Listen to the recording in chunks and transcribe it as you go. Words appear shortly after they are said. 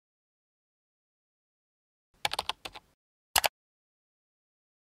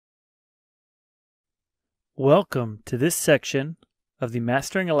Welcome to this section of the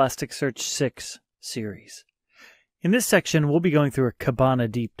Mastering ElasticSearch 6 series. In this section, we'll be going through a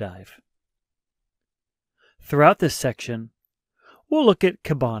Kibana deep dive. Throughout this section, we'll look at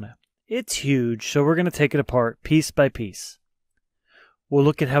Kibana. It's huge, so we're going to take it apart piece by piece. We'll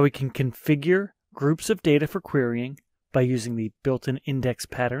look at how we can configure groups of data for querying by using the built-in index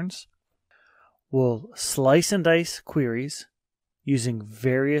patterns. We'll slice and dice queries using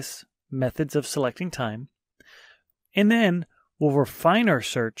various methods of selecting time. And then we'll refine our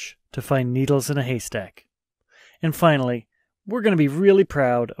search to find needles in a haystack. And finally, we're going to be really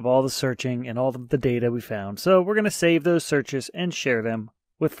proud of all the searching and all of the data we found. So we're going to save those searches and share them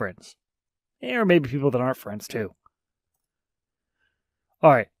with friends. Or maybe people that aren't friends too.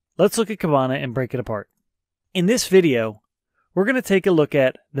 All right, let's look at Kibana and break it apart. In this video, we're going to take a look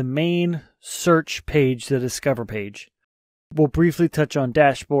at the main search page, the Discover page. We'll briefly touch on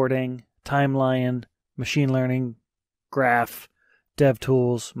dashboarding, timeline, machine learning, graph, dev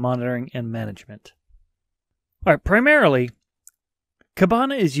tools, monitoring, and management. All right, primarily,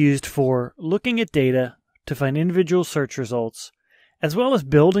 Kibana is used for looking at data to find individual search results, as well as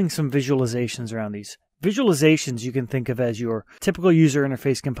building some visualizations around these. Visualizations you can think of as your typical user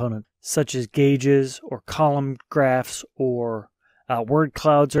interface component, such as gauges or column graphs or word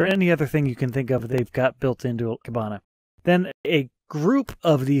clouds or any other thing you can think of they've got built into Kibana. Then a group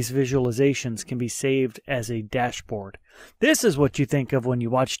of these visualizations can be saved as a dashboard. This is what you think of when you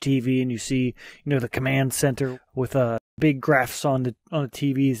watch TV and you see, the command center with big graphs on the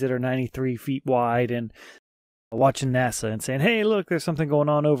TVs that are 93 feet wide and watching NASA and saying, hey, look, there's something going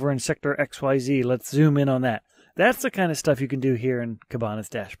on over in sector XYZ. Let's zoom in on that. That's the kind of stuff you can do here in Kibana's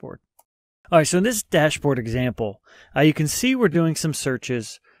dashboard. All right, so in this dashboard example, you can see we're doing some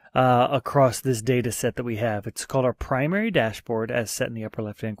searches across this data set that we have. It's called our primary dashboard, as set in the upper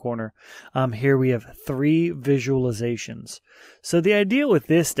left-hand corner. Here we have 3 visualizations. So the idea with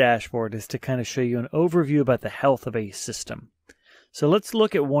this dashboard is to kind of show you an overview about the health of a system. So let's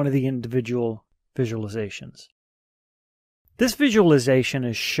look at one of the individual visualizations. This visualization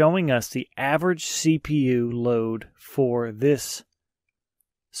is showing us the average CPU load for this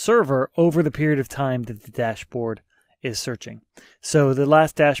server over the period of time that the dashboard is searching. So the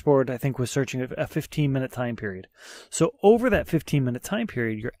last dashboard, I think, was searching a 15-minute time period. So over that 15-minute time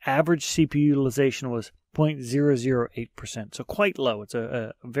period, your average CPU utilization was 0.008%. So quite low. It's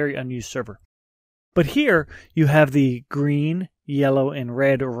a very unused server. But here you have the green, yellow, and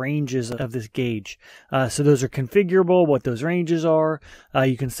red ranges of this gauge. So those are configurable, what those ranges are.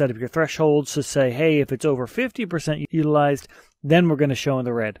 You can set up your thresholds to say, hey, if it's over 50% utilized, then we're going to show in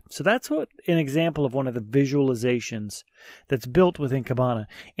the red. So that's what an example of one of the visualizations that's built within Kibana.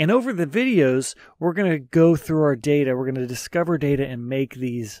 And over the videos, we're going to go through our data. We're going to discover data and make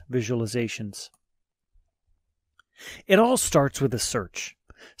these visualizations. It all starts with a search.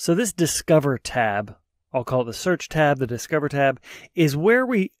 So this Discover tab, I'll call it the Search tab, the Discover tab, is where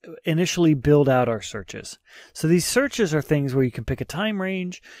we initially build out our searches. So these searches are things where you can pick a time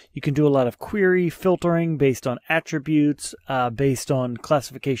range, you can do a lot of query filtering based on attributes, based on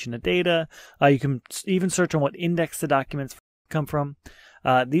classification of data. You can even search on what index the documents come from.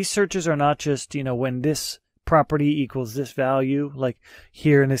 These searches are not just, when this property equals this value. Like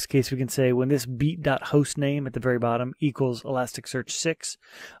here in this case, we can say when this beat.hostname at the very bottom equals ElasticSearch 6.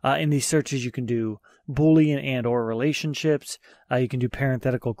 In these searches, you can do Boolean and or relationships. You can do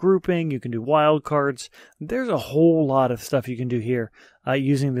parenthetical grouping. You can do wildcards. There's a whole lot of stuff you can do here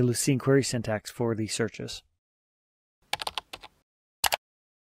using the Lucene query syntax for these searches.